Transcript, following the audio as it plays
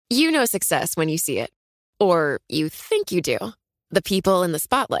You know success when you see it. Or you think you do. The people in the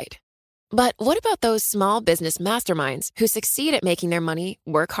spotlight. But what about those small business masterminds who succeed at making their money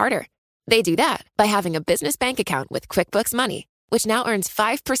work harder? They do that by having a business bank account with QuickBooks Money, which now earns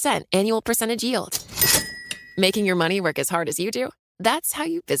 5% annual percentage yield. Making your money work as hard as you do? That's how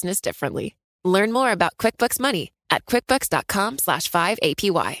you business differently. Learn more about QuickBooks Money at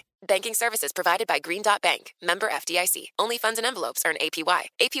quickbooks.com/5APY. Banking services provided by Green Dot Bank. Member FDIC. Only funds and envelopes earn APY.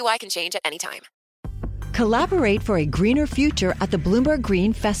 APY can change at any time. Collaborate for a greener future at the Bloomberg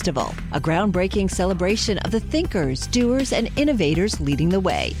Green Festival, a groundbreaking celebration of the thinkers, doers, and innovators leading the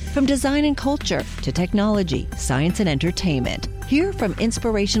way. From design and culture to technology, science, and entertainment. Hear from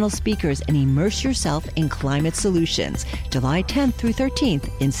inspirational speakers and immerse yourself in climate solutions. July 10th through 13th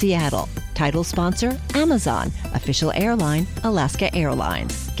in Seattle. Title sponsor, Amazon. Official airline, Alaska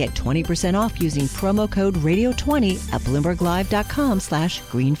Airlines. Get 20% off using promo code Radio20 at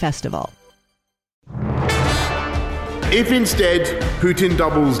BloombergLive.com/Green Festival. If instead Putin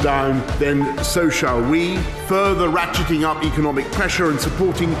doubles down, then so shall we, further ratcheting up economic pressure and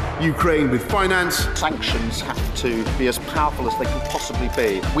supporting Ukraine with finance. Sanctions have to be as powerful as they can possibly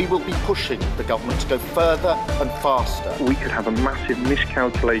be. We will be pushing the government to go further and faster. We could have a massive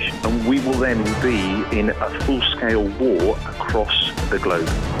miscalculation and we will then be in a full-scale war across the globe.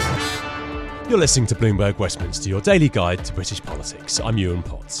 You're listening to Bloomberg Westminster, your daily guide to British politics. I'm Ewan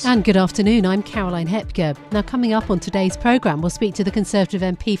Potts. And good afternoon, I'm Caroline Hepker. Now, coming up on today's programme, we'll speak to the Conservative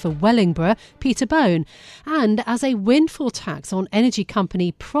MP for Wellingborough, Peter Bone. And as a windfall tax on energy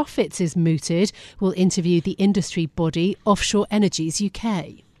company profits is mooted, we'll interview the industry body Offshore Energies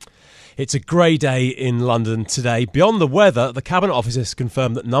UK. It's a grey day in London today. Beyond the weather, the Cabinet Office has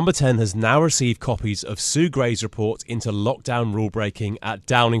confirmed that Number 10 has now received copies of Sue Gray's report into lockdown rule breaking at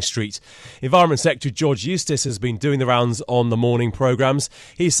Downing Street. Environment Secretary George Eustice has been doing the rounds on the morning programmes.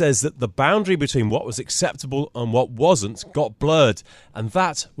 He says that the boundary between what was acceptable and what wasn't got blurred, and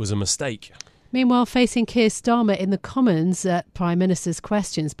that was a mistake. Meanwhile, facing Keir Starmer in the Commons at Prime Minister's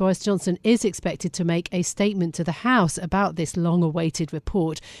questions, Boris Johnson is expected to make a statement to the House about this long-awaited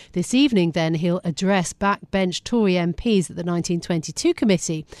report. This evening, then, he'll address backbench Tory MPs at the 1922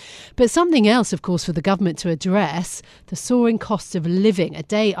 committee. But something else, of course, for the government to address, the soaring cost of living, a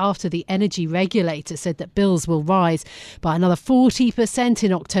day after the energy regulator said that bills will rise by another 40%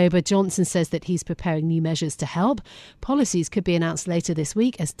 in October. Johnson says that he's preparing new measures to help. Policies could be announced later this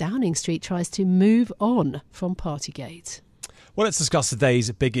week as Downing Street tries to move on from Partygate. Well, let's discuss today's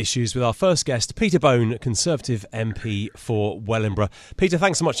big issues with our first guest, Peter Bone, Conservative MP for Wellingborough. Peter,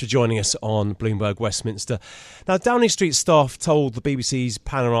 thanks so much for joining us on Bloomberg Westminster. Now, Downing Street staff told the BBC's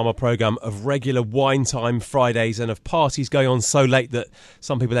Panorama programme of regular wine time Fridays and of parties going on so late that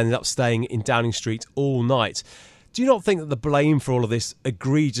some people ended up staying in Downing Street all night. Do you not think that the blame for all of this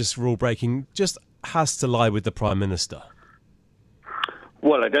egregious rule breaking just has to lie with the Prime Minister?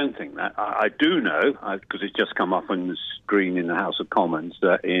 Well, I don't think that. I do know, because it's just come up on the screen in the House of Commons,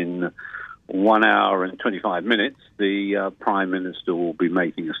 that in 1 hour and 25 minutes, the Prime Minister will be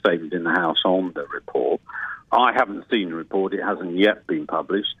making a statement in the House on the report. I haven't seen the report. It hasn't yet been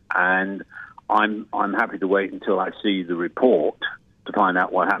published, and I'm happy to wait until I see the report to find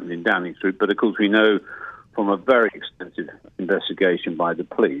out what happened in Downing Street. But, of course, we know from a very extensive investigation by the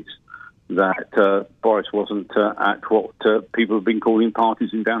police that Boris wasn't at what people have been calling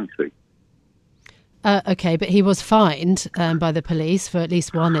parties in Downing Street. OK, but he was fined by the police for at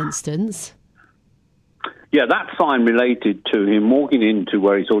least one instance. Yeah, that fine related to him walking into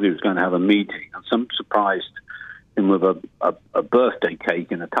where he thought he was going to have a meeting, and some surprised him with a birthday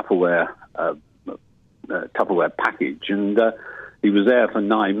cake in a Tupperware package, and he was there for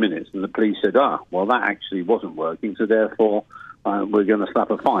 9 minutes, and the police said, well, that actually wasn't working, so therefore we're going to slap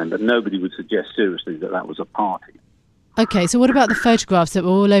a fine. But nobody would suggest seriously that that was a party. OK, so what about the photographs that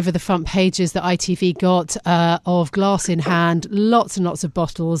were all over the front pages that ITV got of glass in hand, lots and lots of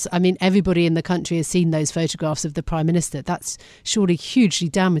bottles? I mean, everybody in the country has seen those photographs of the Prime Minister. That's surely hugely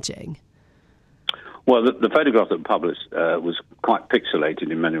damaging. Well, the photograph that published was quite pixelated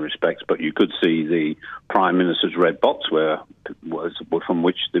in many respects, but you could see the Prime Minister's red box from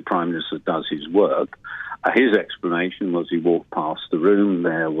which the Prime Minister does his work. His explanation was he walked past the room,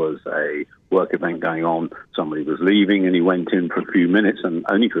 there was a work event going on, somebody was leaving, and he went in for a few minutes, and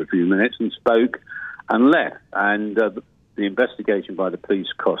only for a few minutes, and spoke and left. And the investigation by the police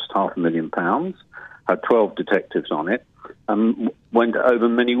cost £500,000, had 12 detectives on it, and went over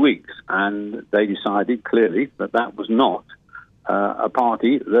many weeks. And they decided clearly that that was not a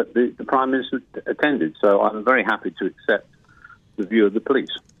party that the Prime Minister attended. So I'm very happy to accept the view of the police.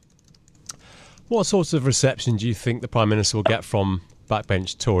 What sort of reception do you think the Prime Minister will get from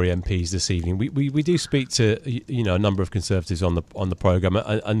backbench Tory MPs this evening. We do speak to a number of Conservatives on the programme,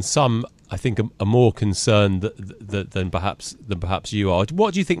 and some I think are more concerned than perhaps you are.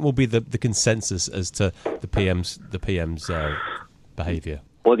 What do you think will be the consensus as to the PM's behaviour?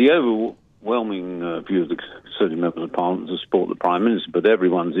 Well, the overwhelming view of the Conservative members of Parliament is to support the Prime Minister, but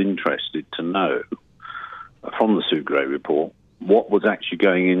everyone's interested to know from the Sue Gray report what was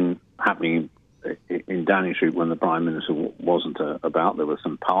actually happening in Downing Street when the Prime Minister wasn't about. There were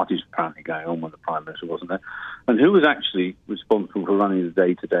some parties apparently going on when the Prime Minister wasn't there, and who was actually responsible for running the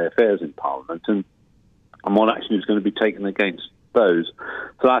day-to-day affairs in Parliament, and what action is going to be taken against those.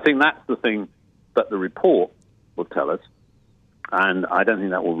 So I think that's the thing that the report will tell us, and I don't think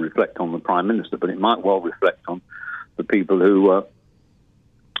that will reflect on the Prime Minister, but it might well reflect on the people who are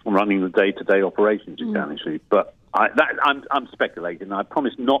running the day-to-day operations in Downing Street. But I'm speculating. I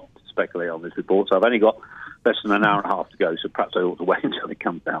promise not to speculate on this report, so I've only got less than an hour and a half to go, so perhaps I ought to wait until it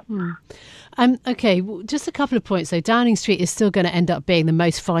comes out. Okay, well, just a couple of points. So Downing Street is still going to end up being the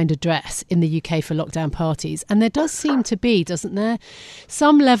most fined address in the UK for lockdown parties. And there does seem to be, doesn't there,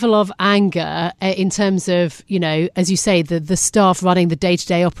 some level of anger in terms of, as you say, the staff running the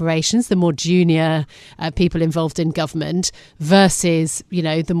day-to-day operations, the more junior people involved in government versus,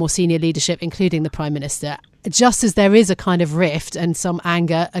 the more senior leadership, including the Prime Minister. Just as there is a kind of rift and some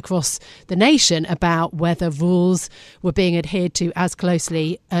anger across the nation about whether rules were being adhered to as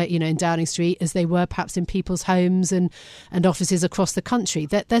closely, in Downing Street as they were perhaps in people's homes and offices across the country.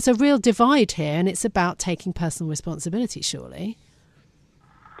 That there's a real divide here, and it's about taking personal responsibility, surely.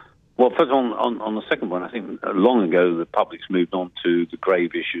 Well, first on the second one, I think long ago the public's moved on to the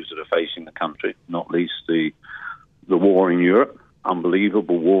grave issues that are facing the country, not least the war in Europe.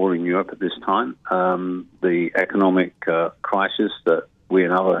 Unbelievable war in Europe at this time, the economic crisis that we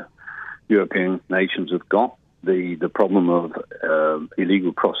and other European nations have got, the problem of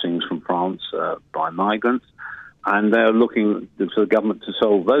illegal crossings from France by migrants, and they're looking to the government to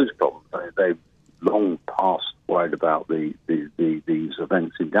solve those problems. They've long past worried about these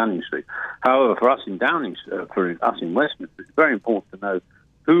events in Downing Street. However, for us in Westminster, it's very important to know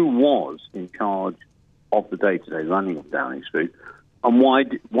who was in charge of the day-to-day running of Downing Street, and why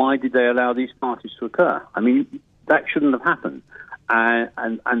did they allow these parties to occur? I mean, that shouldn't have happened,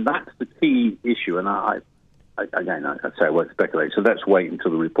 and that's the key issue. And I say I won't speculate, so let's wait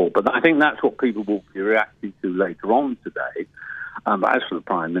until the report. But I think that's what people will be reacting to later on today. But as for the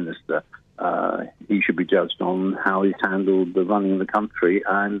Prime Minister, he should be judged on how he's handled the running of the country.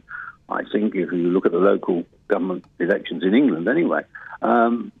 And I think if you look at the local government elections in England anyway,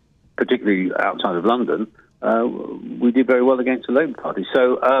 particularly outside of London, we did very well against the Labour Party.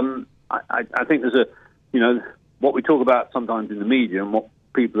 So I think there's what we talk about sometimes in the media and what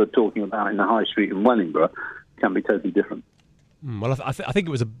people are talking about in the High Street in Wellingborough can be totally different. Well, I think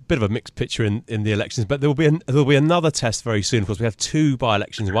it was a bit of a mixed picture in the elections, but there will be another test very soon. Of course, we have two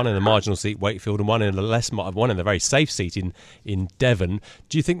by-elections, one in the marginal seat, Wakefield, and one in the very safe seat in Devon.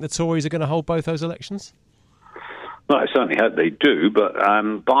 Do you think the Tories are going to hold both those elections? Well, I certainly hope they do, but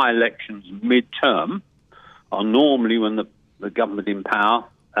by-elections mid-term are normally when the government in power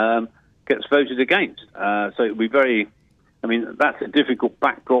gets voted against. So it will be very... I mean, that's a difficult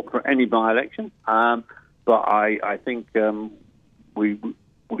backdrop for any by-election, but I think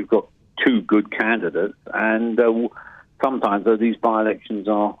we've got two good candidates, and sometimes these by-elections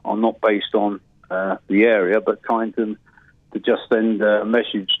are not based on the area, but trying to just send a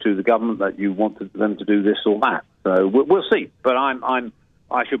message to the government that you wanted them to do this or that. So we'll see. But I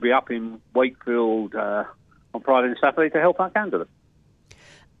should be up in Wakefield on Friday and Saturday to help our candidate.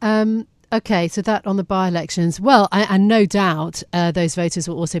 Okay, so that on the by-elections. Well, and no doubt those voters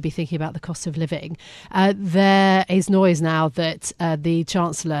will also be thinking about the cost of living. There is noise now that the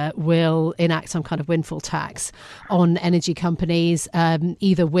Chancellor will enact some kind of windfall tax on energy companies,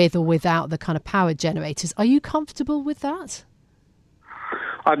 either with or without the kind of power generators. Are you comfortable with that?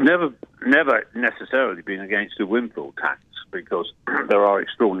 I've never necessarily been against a windfall tax because there are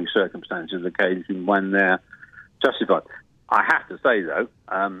extraordinary circumstances occasionally when they're justified. I have to say, though,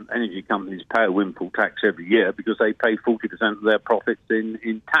 energy companies pay a windfall tax every year because they pay 40% of their profits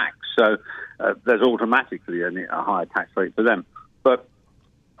in tax. So there's automatically a higher tax rate for them. But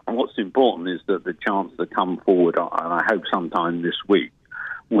what's important is that the Chancellor come forward, and I hope sometime this week,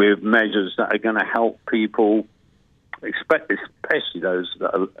 with measures that are going to help people, especially those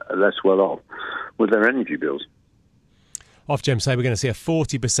that are less well off, with their energy bills. Ofgem say we're going to see a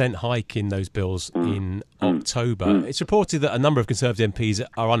 40% hike in those bills in October. It's reported that a number of Conservative MPs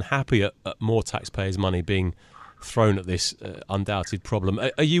are unhappy at more taxpayers' money being thrown at this undoubted problem.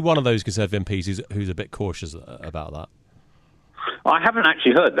 Are you one of those Conservative MPs who's a bit cautious about that? I haven't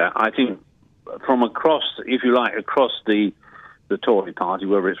actually heard that. I think from across, if you like, across the Tory party,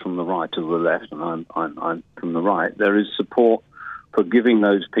 whether it's from the right or the left, and I'm from the right, there is support for giving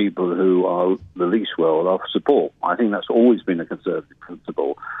those people who are the least well off support. I think that's always been a Conservative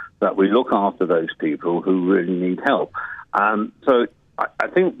principle, that we look after those people who really need help. So I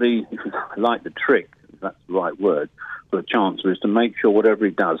think the trick, if that's the right word, for the Chancellor is to make sure whatever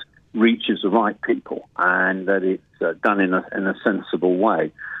he does reaches the right people and that it's done in a sensible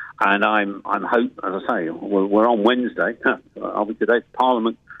way. And I'm hope, as I say, we're on Wednesday. I'll be today.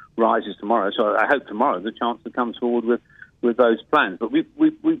 Parliament rises tomorrow, so I hope tomorrow the Chancellor comes forward with those plans. But we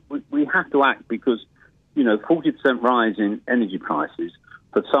have to act because 40% rise in energy prices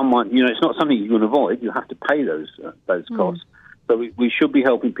for someone, it's not something you can avoid. You have to pay those costs. So we should be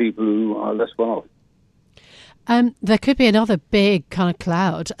helping people who are less well off. There could be another big kind of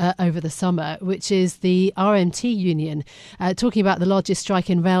cloud over the summer, which is the RMT union. Talking about the largest strike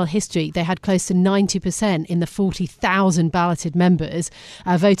in rail history, they had close to 90% in the 40,000 balloted members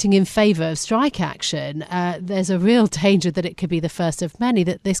voting in favour of strike action. There's a real danger that it could be the first of many,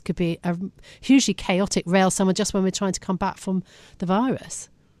 that this could be a hugely chaotic rail summer just when we're trying to come back from the virus.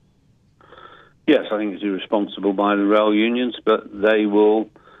 Yes, I think it's irresponsible by the rail unions, but they will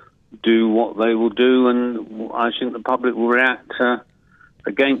do what they will do, and I think the public will react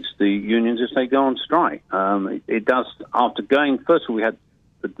against the unions if they go on strike. It does, after going, first of all, we had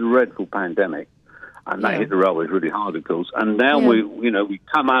the dreadful pandemic, and that hit the railways really hard, of course, and now we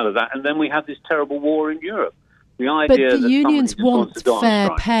come out of that, and then we have this terrible war in Europe. But the unions want fair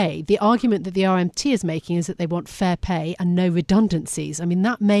pay. The argument that the RMT is making is that they want fair pay and no redundancies. I mean,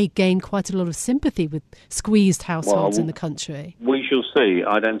 that may gain quite a lot of sympathy with squeezed households in the country. We shall see.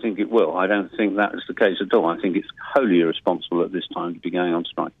 I don't think it will. I don't think that is the case at all. I think it's wholly irresponsible at this time to be going on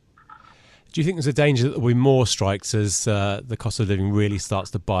strike. Do you think there's a danger that there will be more strikes as the cost of living really starts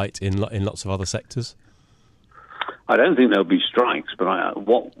to bite in lots of other sectors? I don't think there'll be strikes, but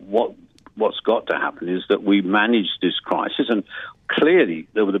what's got to happen is that we manage this crisis, and clearly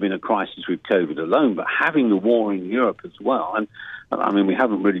there would have been a crisis with COVID alone, but having the war in Europe as well, and I mean, we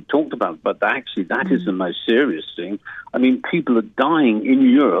haven't really talked about it, but actually that is the most serious thing. I mean, people are dying in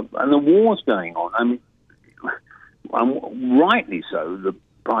Europe and the war's going on. I mean, rightly so, the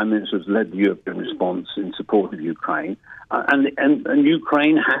Prime Minister has led the European response in support of Ukraine, and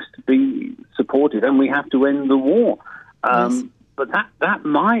Ukraine has to be supported, and we have to end the war. Yes. But that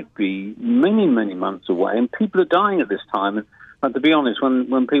might be many, many months away, and people are dying at this time. And to be honest,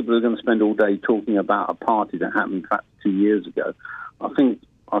 when people are going to spend all day talking about a party that happened perhaps 2 years ago, I think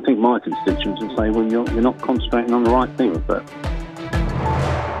my constituents will say, well, you're not concentrating on the right thing. But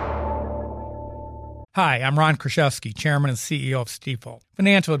Hi, I'm Ron Kraszewski, Chairman and CEO of Stifel.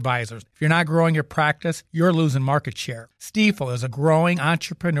 Financial advisors. If you're not growing your practice, you're losing market share. Stifel is a growing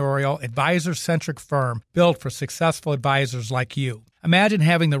entrepreneurial, advisor-centric firm built for successful advisors like you. Imagine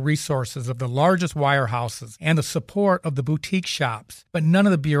having the resources of the largest wirehouses and the support of the boutique shops, but none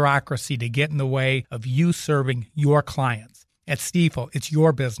of the bureaucracy to get in the way of you serving your clients. At Stifel, it's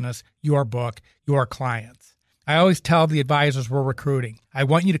your business, your book, your clients. I always tell the advisors we're recruiting, I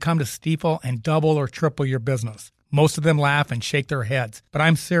want you to come to Stifel and double or triple your business. Most of them laugh and shake their heads, but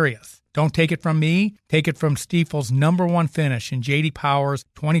I'm serious. Don't take it from me. Take it from Stifel's #1 finish in J.D. Power's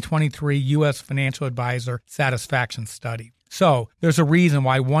 2023 U.S. Financial Advisor Satisfaction Study. So, there's a reason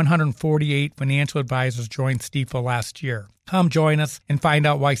why 148 financial advisors joined Stifel last year. Come join us and find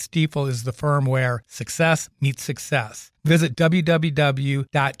out why Stifel is the firm where success meets success. Visit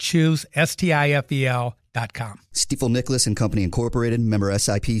www.choosestifel.com. Stifel Nicholas and Company Incorporated, member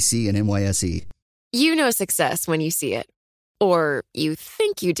SIPC and NYSE. You know success when you see it. Or you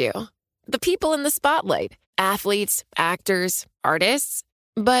think you do. The people in the spotlight. Athletes, actors, artists.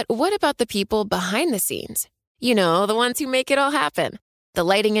 But what about the people behind the scenes? You know, the ones who make it all happen. The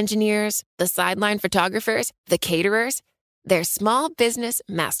lighting engineers, the sideline photographers, the caterers. They're small business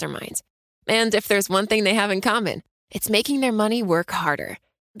masterminds. And if there's one thing they have in common, it's making their money work harder.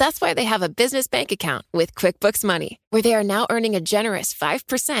 That's why they have a business bank account with QuickBooks Money, where they are now earning a generous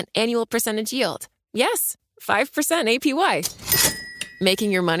 5% annual percentage yield. Yes, 5% APY.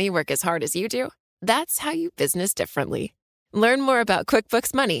 Making your money work as hard as you do? That's how you business differently. Learn more about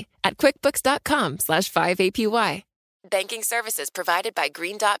QuickBooks Money at quickbooks.com/5APY. Banking services provided by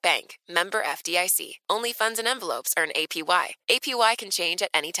Green Dot Bank, member FDIC. Only funds and envelopes earn APY. APY can change at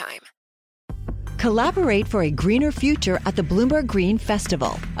any time. Collaborate for a greener future at the Bloomberg Green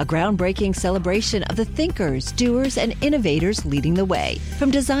Festival, a groundbreaking celebration of the thinkers, doers, and innovators leading the way.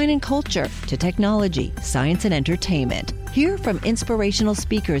 From design and culture to technology, science, and entertainment. Hear from inspirational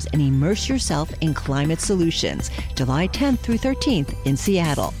speakers and immerse yourself in climate solutions. July 10th through 13th in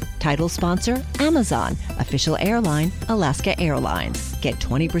Seattle. Title sponsor, Amazon. Official airline, Alaska Airlines. Get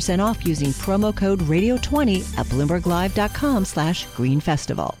 20% off using promo code radio20 at BloombergLive.com/Green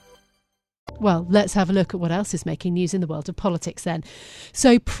Festival. Well, let's have a look at what else is making news in the world of politics then.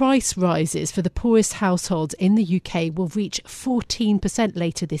 So price rises for the poorest households in the UK will reach 14%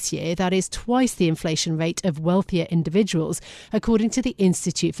 later this year. That is twice the inflation rate of wealthier individuals, according to the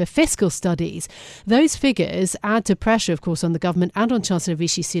Institute for Fiscal Studies. Those figures add to pressure, of course, on the government and on Chancellor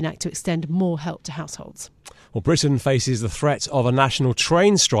Rishi Sunak to extend more help to households. Well, Britain faces the threat of a national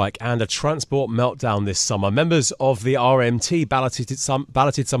train strike and a transport meltdown this summer. Members of the RMT balloted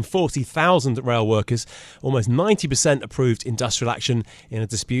some 40,000 rail workers. Almost 90% approved industrial action in a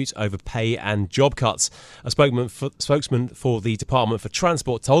dispute over pay and job cuts. A spokesman for the Department for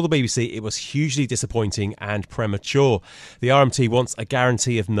Transport told the BBC it was hugely disappointing and premature. The RMT wants a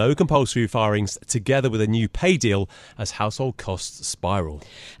guarantee of no compulsory firings together with a new pay deal as household costs spiral.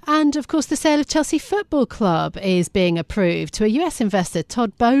 And, of course, the sale of Chelsea Football Club is being approved to a US investor.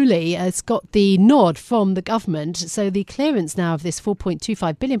 Todd Boehly has got the nod from the government. So the clearance now of this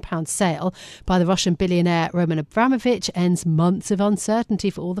 £4.25 billion sale by the Russian billionaire Roman Abramovich ends months of uncertainty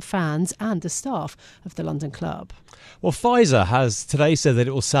for all the fans and the staff of the London club. Well, Pfizer has today said that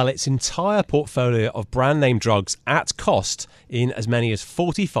it will sell its entire portfolio of brand name drugs at cost in as many as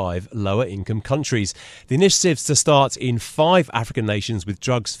 45 lower income countries. The initiative's to start in 5 African nations with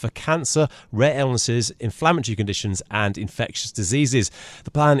drugs for cancer, rare illnesses, inflammatory conditions and infectious diseases.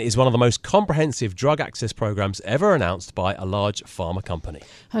 The plan is one of the most comprehensive drug access programs ever announced by a large pharma company.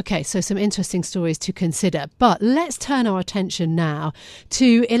 OK, so some interesting stories to consider. But let's turn our attention now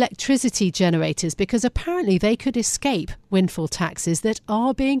to electricity generators, because apparently they could escape windfall taxes that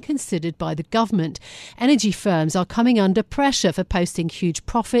are being considered by the government. Energy firms are coming under pressure for posting huge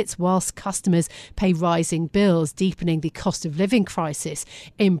profits whilst customers pay rising bills, deepening the cost of living crisis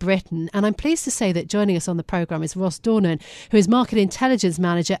in Britain. And I'm pleased to say that joining us on the programme is Ross Dornan, who is Market Intelligence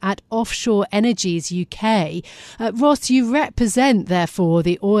Manager at Offshore Energies UK. Ross, you represent, therefore,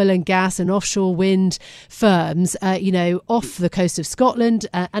 the oil and gas and offshore wind firms, off the coast of Scotland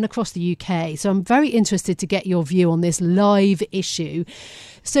and across the UK. So I'm very interested to get your view on this live issue.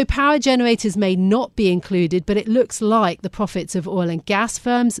 So power generators may not be included, but it looks like the profits of oil and gas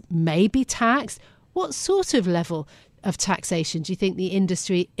firms may be taxed. What sort of level of taxation do you think the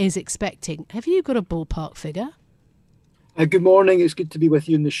industry is expecting? Have you got a ballpark figure? Good morning. It's good to be with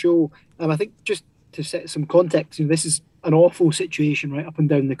you on the show. I think just to set some context, this is an awful situation right up and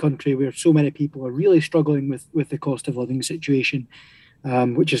down the country where so many people are really struggling with the cost of living situation,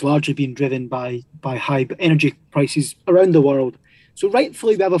 which has largely been driven by high energy prices around the world. So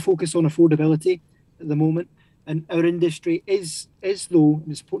rightfully, we have a focus on affordability at the moment. And our industry is though,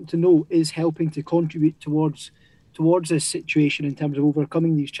 and it's important to know, is helping to contribute towards this situation in terms of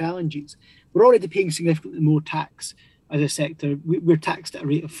overcoming these challenges. We're already paying significantly more tax as a sector. We're taxed at a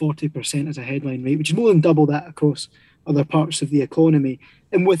rate of 40% as a headline rate, which is more than double that across other parts of the economy.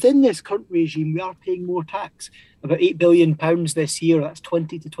 And within this current regime, we are paying more tax, about £8 billion this year. That's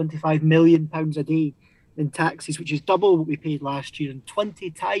 20 to 25 million pounds a day in taxes, which is double what we paid last year and 20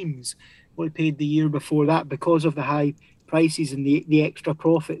 times what we paid the year before that, because of the high prices and the extra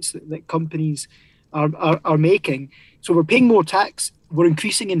profits that companies are making. So we're paying more tax, we're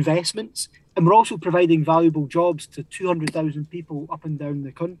increasing investments, and we're also providing valuable jobs to 200,000 people up and down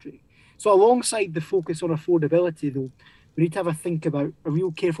the country. So alongside the focus on affordability, though, we need to have a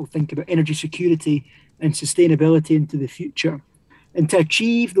real careful think about energy security and sustainability into the future. And to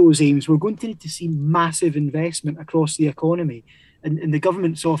achieve those aims, we're going to need to see massive investment across the economy. And the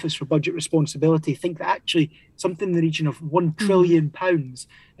government's Office for Budget Responsibility think that actually something in the region of £1 trillion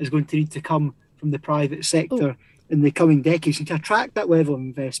is going to need to come from the private sector in the coming decades. And to attract that level of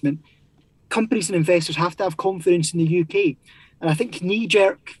investment, companies and investors have to have confidence in the UK. And I think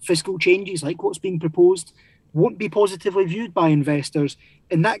knee-jerk fiscal changes like what's being proposed won't be positively viewed by investors.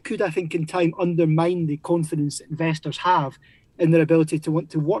 And that could, I think, in time undermine the confidence that investors have in their ability to want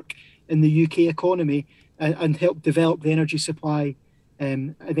to work in the UK economy and help develop the energy supply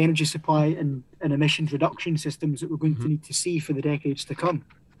and emissions reduction systems that we're going to need to see for the decades to come.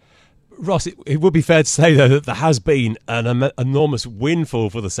 Ross, it would be fair to say, though, that there has been an enormous windfall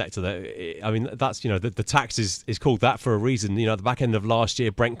for the sector. I mean, that's, the tax is called that for a reason. At the back end of last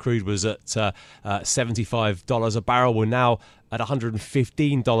year, Brent crude was at $75 a barrel. We're now at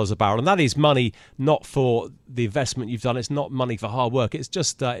 $115 a barrel, and that is money not for the investment you've done. It's not money for hard work. It's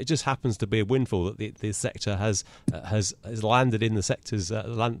just it just happens to be a windfall that the sector has landed in the sector's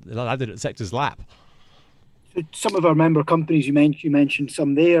landed at the sector's lap. Some of our member companies, you mentioned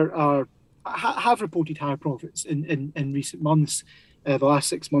some there, have reported higher profits in recent months, the last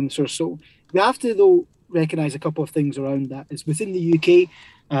 6 months or so. We have to, though, recognise a couple of things around that. Is within the UK,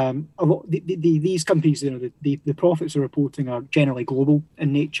 a lot these companies, the profits they're reporting are generally global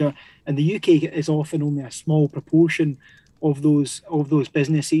in nature, and the UK is often only a small proportion of those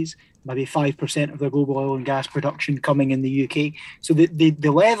businesses. Maybe 5% of their global oil and gas production coming in the UK. So the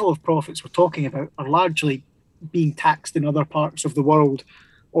level of profits we're talking about are largely being taxed in other parts of the world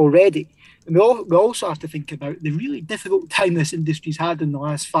already. And we also have to think about the really difficult time this industry's had in the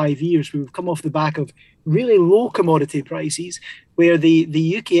last 5 years. We've come off the back of really low commodity prices, where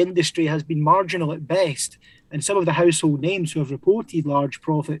the UK industry has been marginal at best. And some of the household names who have reported large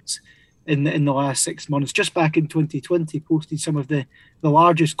profits in the last 6 months, just back in 2020, posted some of the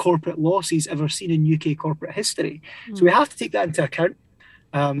largest corporate losses ever seen in UK corporate history. So we have to take that into account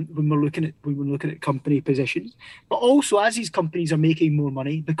when we're looking at company positions. But also, as these companies are making more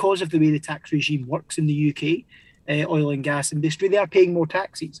money because of the way the tax regime works in the UK oil and gas industry, they are paying more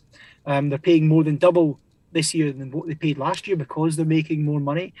taxes. They're paying more than double this year than what they paid last year because they're making more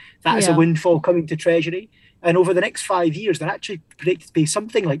money. That is a windfall coming to Treasury. And over the next 5 years, they're actually predicted to pay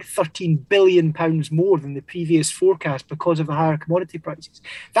something like £13 billion more than the previous forecast because of the higher commodity prices.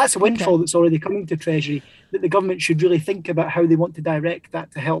 That's a windfall that's already coming to Treasury, that the government should really think about how they want to direct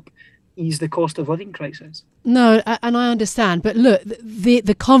that to help ease the cost of living crisis. No, and I understand. But look,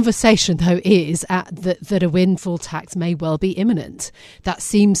 the conversation, though, is that a windfall tax may well be imminent. That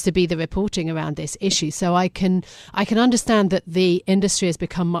seems to be the reporting around this issue. So I can understand that the industry has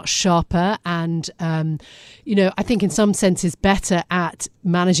become much sharper and, I think in some senses better at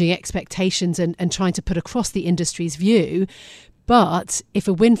managing expectations and trying to put across the industry's view. But if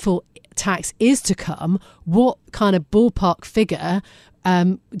a windfall tax is to come, what kind of ballpark figure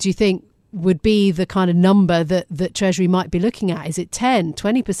do you think would be the kind of number that Treasury might be looking at? Is it 10,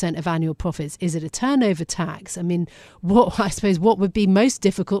 20% of annual profits? Is it a turnover tax? I mean, what would be most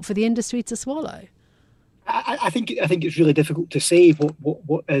difficult for the industry to swallow? I think it's really difficult to say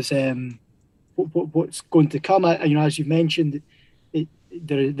what's going to come. As you've mentioned,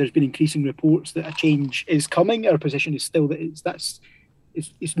 there's been increasing reports that a change is coming. Our position is still that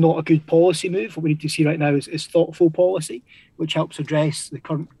it's not a good policy move. What we need to see right now is thoughtful policy, which helps address the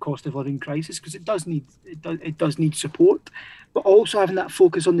current cost of living crisis, because it does need support, but also having that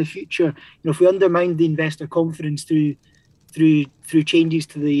focus on the future. If we undermine the investor confidence through changes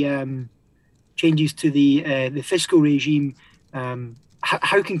to the fiscal regime,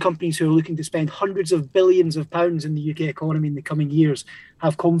 how can companies who are looking to spend hundreds of billions of pounds in the UK economy in the coming years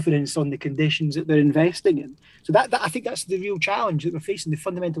have confidence on the conditions that they're investing in? So that I think that's the real challenge that we're facing, the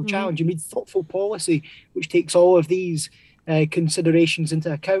fundamental challenge. You need thoughtful policy which takes all of these considerations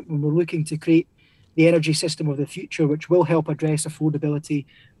into account when we're looking to create the energy system of the future, which will help address affordability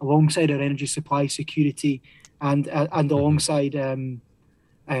alongside our energy supply security and alongside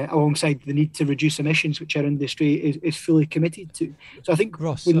the need to reduce emissions, which our industry is fully committed to. So I think,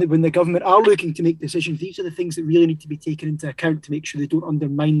 Ross, when the government are looking to make decisions, these are the things that really need to be taken into account to make sure they don't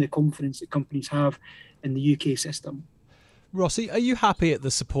undermine the confidence that companies have in the UK system. Rossi, are you happy at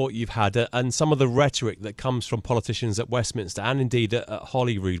the support you've had and some of the rhetoric that comes from politicians at Westminster and indeed at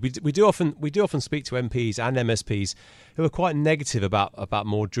Holyrood? We do often speak to MPs and MSPs who are quite negative about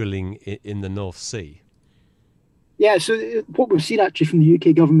more drilling in the North Sea. Yeah, so what we've seen actually from the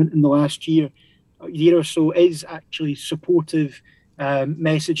UK government in the last year or so is actually supportive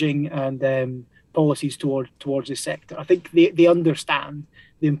messaging and policies towards the sector. I think they understand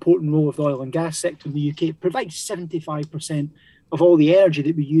the important role of the oil and gas sector in the UK. It provides 75% of all the energy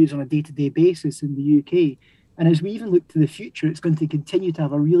that we use on a day-to-day basis in the UK. And as we even look to the future, it's going to continue to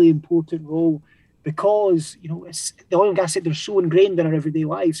have a really important role because, the oil and gas sector is so ingrained in our everyday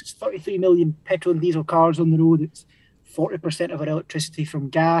lives. It's 33 million petrol and diesel cars on the road. It's 40% of our electricity from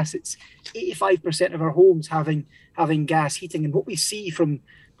gas. It's 85% of our homes having gas heating. And what we see from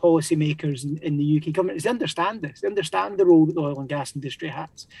policymakers in the UK government is they understand this. They understand the role that the oil and gas industry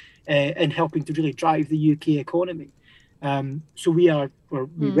has in helping to really drive the UK economy. So we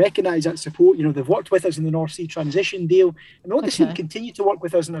recognise that support. They've worked with us in the North Sea transition deal, and we want to see them continue to work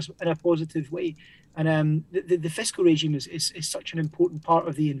with us in a positive way. And the fiscal regime is such an important part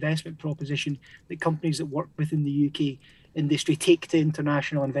of the investment proposition that companies that work within the UK industry take to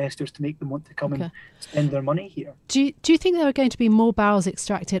international investors to make them want to come and spend their money here. Do you think there are going to be more barrels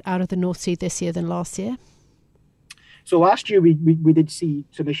extracted out of the North Sea this year than last year? So last year we did see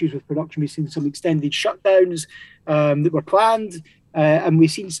some issues with production. We've seen some extended shutdowns that were planned, and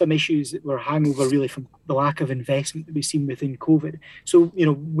we've seen some issues that were hangover really from the lack of investment that we've seen within COVID. So,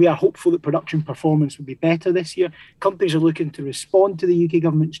 we are hopeful that production performance will be better this year. Companies are looking to respond to the UK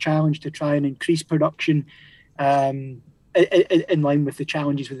government's challenge to try and increase production in line with the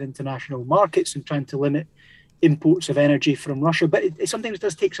challenges with international markets and trying to limit imports of energy from Russia. But it sometimes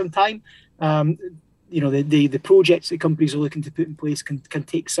does take some time. The projects that companies are looking to put in place can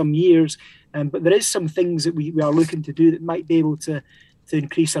take some years, but there is some things that we are looking to do that might be able to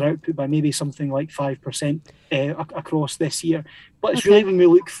increase our output by maybe something like 5% across this year. But it's really, when we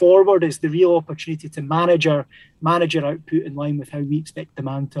look forward, is the real opportunity to manage our output in line with how we expect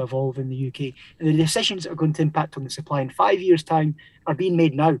demand to evolve in the UK. And the decisions that are going to impact on the supply in 5 years' time are being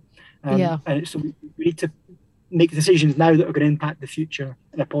made now. And so we need to make decisions now that are going to impact the future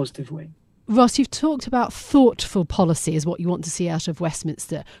in a positive way. Ross, you've talked about thoughtful policy is what you want to see out of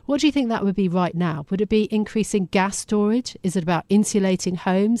Westminster. What do you think that would be right now? Would it be increasing gas storage? Is it about insulating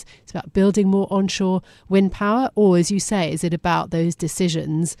homes? Is it about building more onshore wind power? Or, as you say, is it about those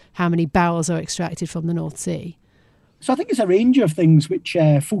decisions, how many barrels are extracted from the North Sea? So I think it's a range of things which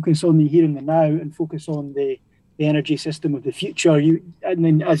focus on the here and the now and focus on the energy system of the future. And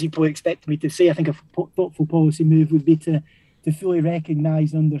then, as you probably expect me to say, I think a thoughtful policy move would be to fully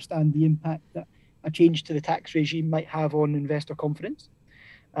recognise and understand the impact that a change to the tax regime might have on investor confidence.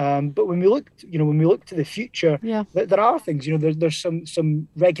 But when we look to the future, there are things. There's some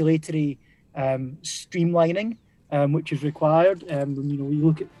regulatory streamlining which is required.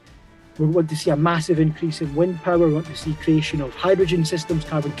 We want to see a massive increase in wind power. We want to see creation of hydrogen systems,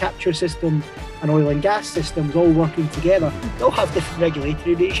 carbon capture systems, and oil and gas systems all working together. They'll have different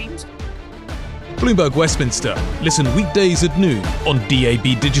regulatory regimes. Bloomberg Westminster. Listen weekdays at noon on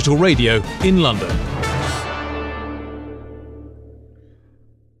DAB Digital Radio in London.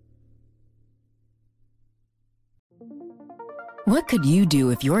 What could you do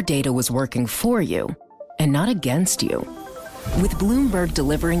if your data was working for you and not against you? With Bloomberg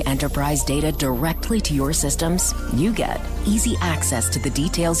delivering enterprise data directly to your systems, you get easy access to the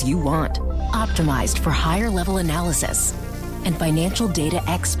details you want, optimized for higher level analysis, and financial data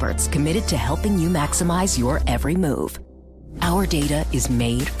experts committed to helping you maximize your every move. Our data is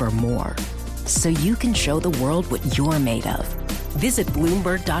made for more, so you can show the world what you're made of. Visit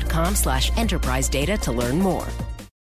Bloomberg.com/enterprise data to learn more.